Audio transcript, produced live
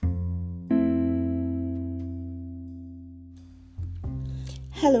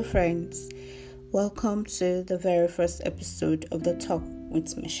Hello, friends. Welcome to the very first episode of the Talk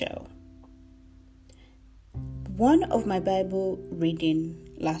with Michelle. One of my Bible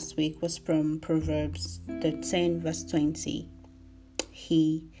reading last week was from Proverbs 13 verse 20.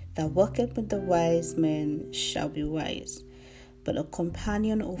 He that walketh with the wise men shall be wise, but a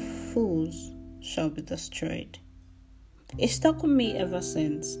companion of fools shall be destroyed. It stuck with me ever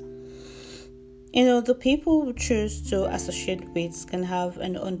since. The people we choose to associate with can have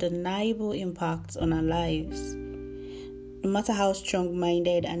an undeniable impact on our lives. No matter how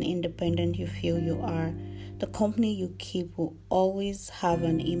strong-minded and independent you feel you are, the company you keep will always have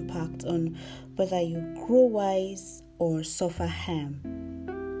an impact on whether you grow wise or suffer harm.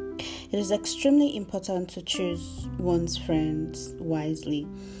 It is extremely important to choose one's friends wisely.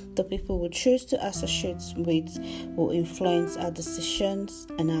 The people we choose to associate with will influence our decisions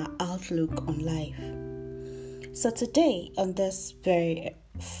and our outlook on life. So today, on this very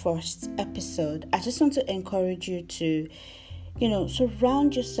first episode, I just want to encourage you to,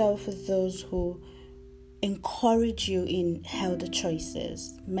 surround yourself with those who encourage you in healthy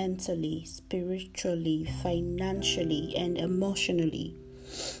choices, mentally, spiritually, financially, and emotionally.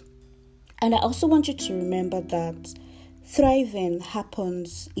 And I also want you to remember that thriving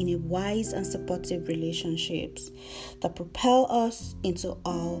happens in a wise and supportive relationships that propel us into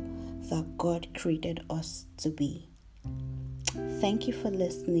all that God created us to be. Thank you for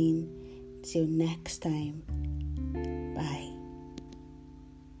listening. Till next time.